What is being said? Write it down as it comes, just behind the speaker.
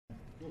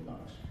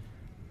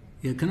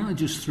Yeah, can I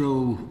just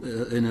throw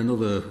in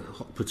another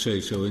hot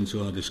potato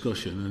into our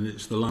discussion, and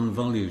it's the land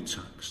value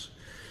tax,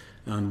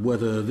 and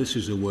whether this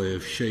is a way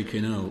of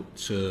shaking out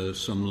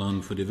some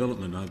land for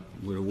development.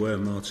 We're aware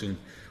Martin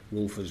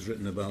Wolf has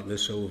written about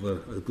this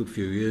over a good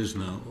few years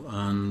now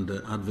and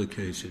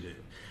advocated it.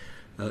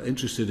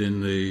 Interested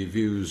in the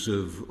views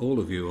of all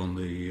of you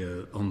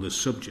on the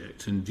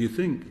subject, and do you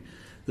think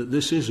that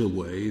this is a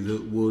way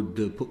that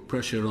would put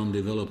pressure on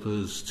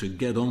developers to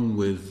get on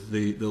with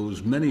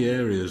those many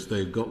areas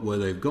they've got where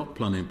they've got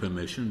planning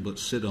permission but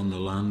sit on the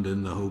land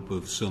in the hope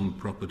of some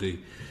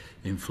property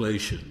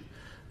inflation?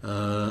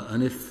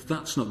 And if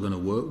that's not going to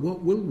work,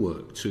 what will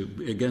work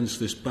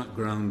against this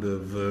background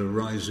of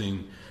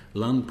rising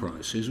land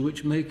prices,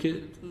 which make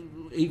it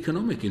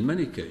economic in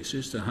many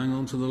cases to hang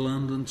on to the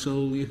land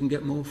until you can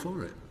get more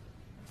for it?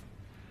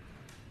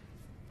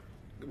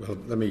 Well,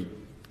 let me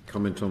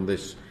comment on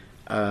this.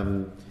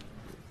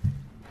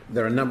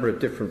 There are a number of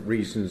different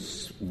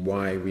reasons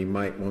why we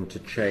might want to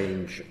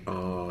change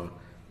our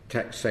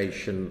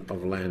taxation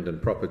of land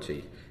and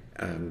property,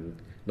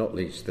 not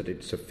least that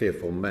it's a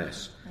fearful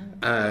mess.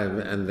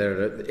 And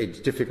it's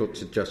difficult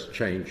to just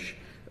change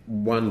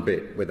one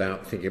bit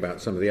without thinking about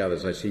some of the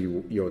others. I see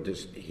you're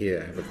just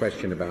here have a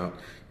question about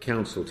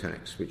council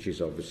tax, which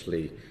is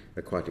obviously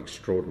a quite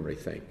extraordinary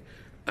thing.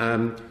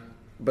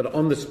 But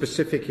on the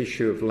specific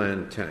issue of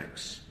land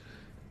tax,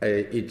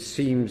 it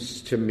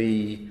seems to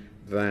me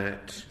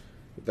that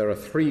there are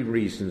three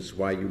reasons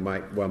why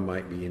one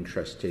might be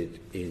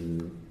interested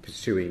in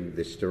pursuing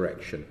this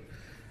direction.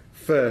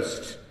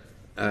 First,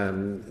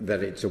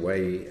 that it's a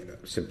way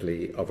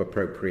simply of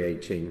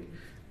appropriating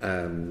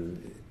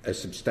a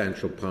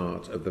substantial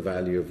part of the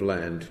value of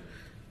land,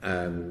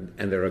 and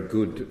there are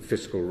good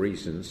fiscal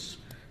reasons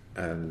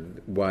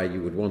why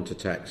you would want to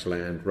tax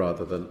land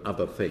rather than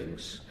other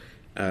things,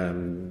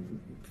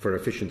 for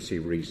efficiency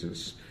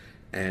reasons.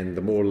 And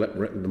the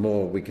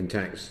more we can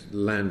tax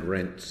land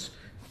rents,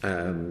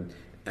 the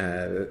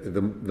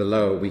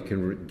lower we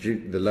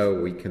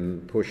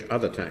can push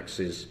other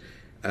taxes,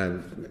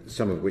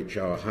 some of which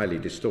are highly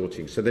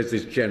distorting. So there's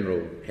this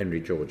general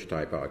Henry George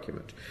type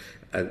argument.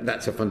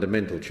 That's a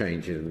fundamental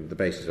change in the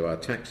basis of our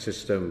tax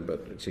system,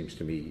 but it seems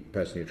to me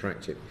personally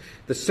attractive.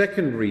 The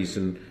second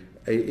reason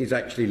is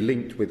actually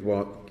linked with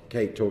what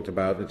Kate talked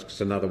about. It's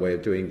another way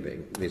of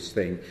doing this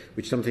thing,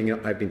 which is something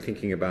I've been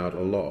thinking about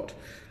a lot,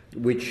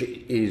 which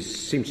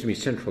seems to me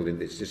central in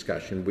this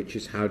discussion, which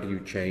is how do you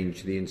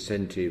change the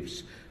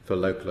incentives for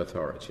local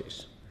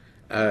authorities?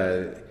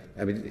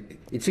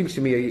 It seems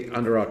to me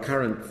under our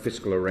current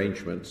fiscal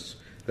arrangements,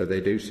 though they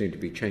do seem to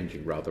be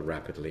changing rather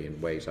rapidly in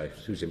ways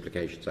whose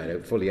implications I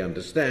don't fully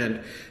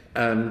understand,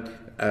 from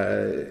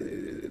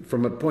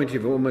a point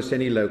of view of almost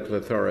any local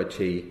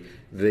authority,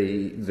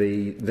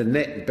 the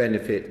net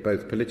benefit,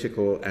 both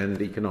political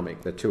and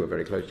economic, the two are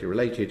very closely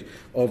related,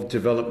 of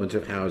development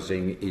of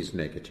housing is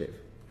negative.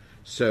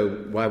 So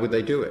why would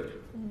they do it?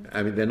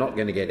 I mean, they're not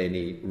going to get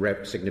any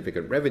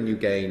significant revenue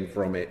gain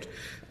from it.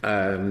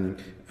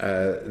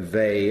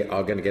 They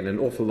are going to get an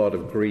awful lot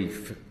of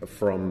grief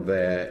from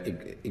their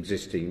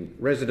existing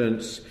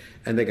residents,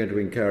 and they're going to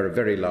incur a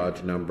very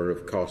large number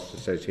of costs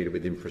associated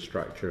with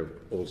infrastructure of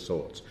all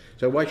sorts.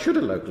 So why should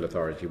a local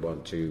authority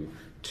want to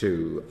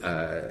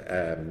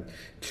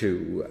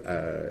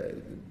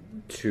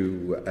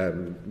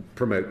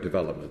promote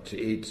development?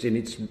 It's in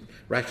its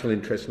rational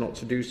interest not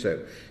to do so.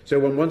 So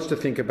one wants to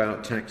think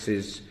about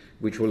taxes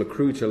which will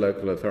accrue to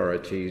local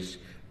authorities,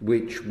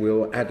 which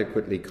will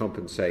adequately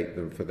compensate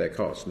them for their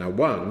costs. Now,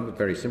 a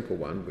very simple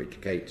one, which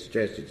Kate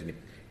suggested,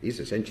 is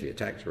essentially a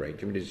tax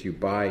arrangement, is you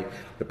buy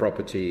the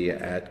property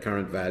at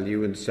current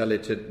value and sell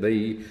it at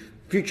the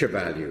future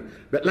value.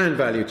 But land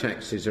value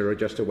taxes are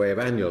just a way of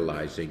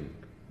annuitizing,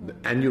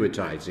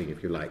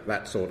 if you like,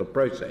 that sort of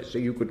process. So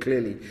you could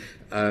clearly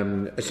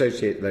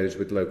associate those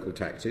with local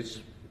taxes.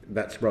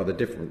 That's rather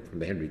different from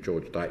the Henry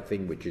George type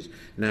thing, which is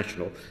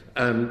national.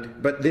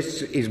 But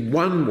this is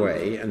one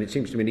way, and it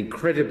seems to me an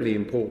incredibly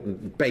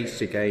important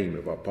basic aim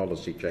of our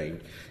policy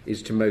change,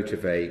 is to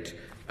motivate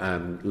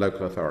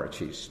local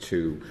authorities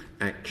to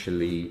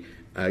actually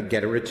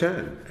get a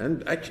return.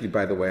 And actually,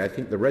 by the way, I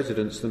think the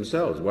residents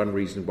themselves, one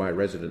reason why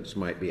residents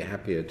might be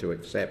happier to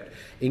accept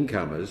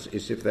incomers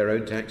is if their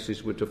own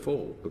taxes were to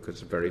fall, because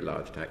the very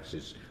large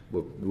taxes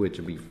were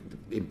to be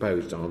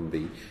imposed on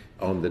the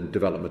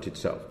development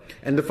itself.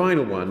 And the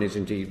final one is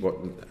indeed what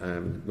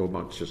Lord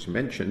Marks just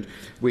mentioned,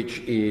 which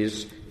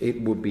is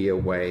it would be a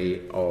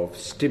way of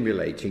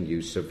stimulating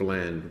use of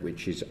land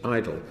which is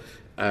idle.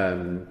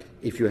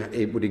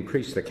 It would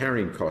increase the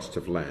carrying cost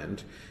of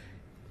land.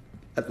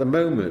 At the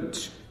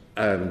moment,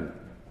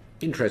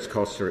 interest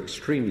costs are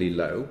extremely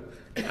low.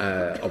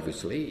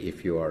 Obviously,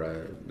 if you are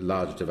a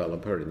large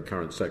developer in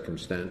current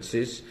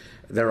circumstances,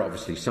 there are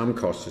obviously some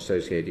costs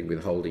associated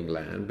with holding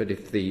land, but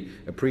if the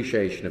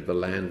appreciation of the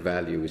land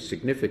value is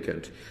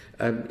significant,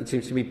 it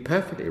seems to me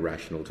perfectly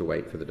rational to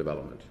wait for the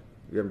development.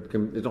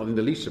 It's not in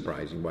the least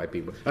surprising why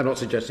people. I'm not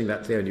suggesting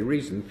that's the only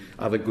reason.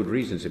 Other good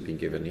reasons have been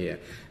given here,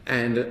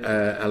 and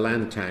a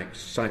land tax,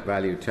 site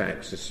value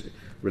tax, is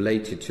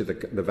related to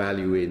the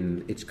value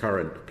in its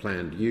current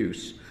planned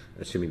use,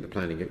 assuming the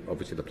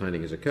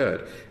planning has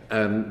occurred,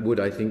 would,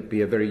 I think,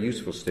 be a very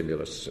useful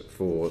stimulus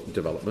for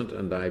development.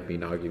 And I've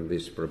been arguing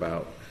this for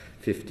about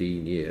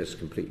 15 years,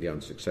 completely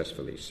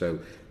unsuccessfully. So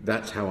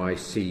that's how I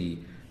see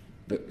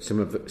some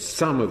of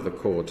the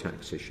core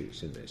tax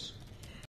issues in this.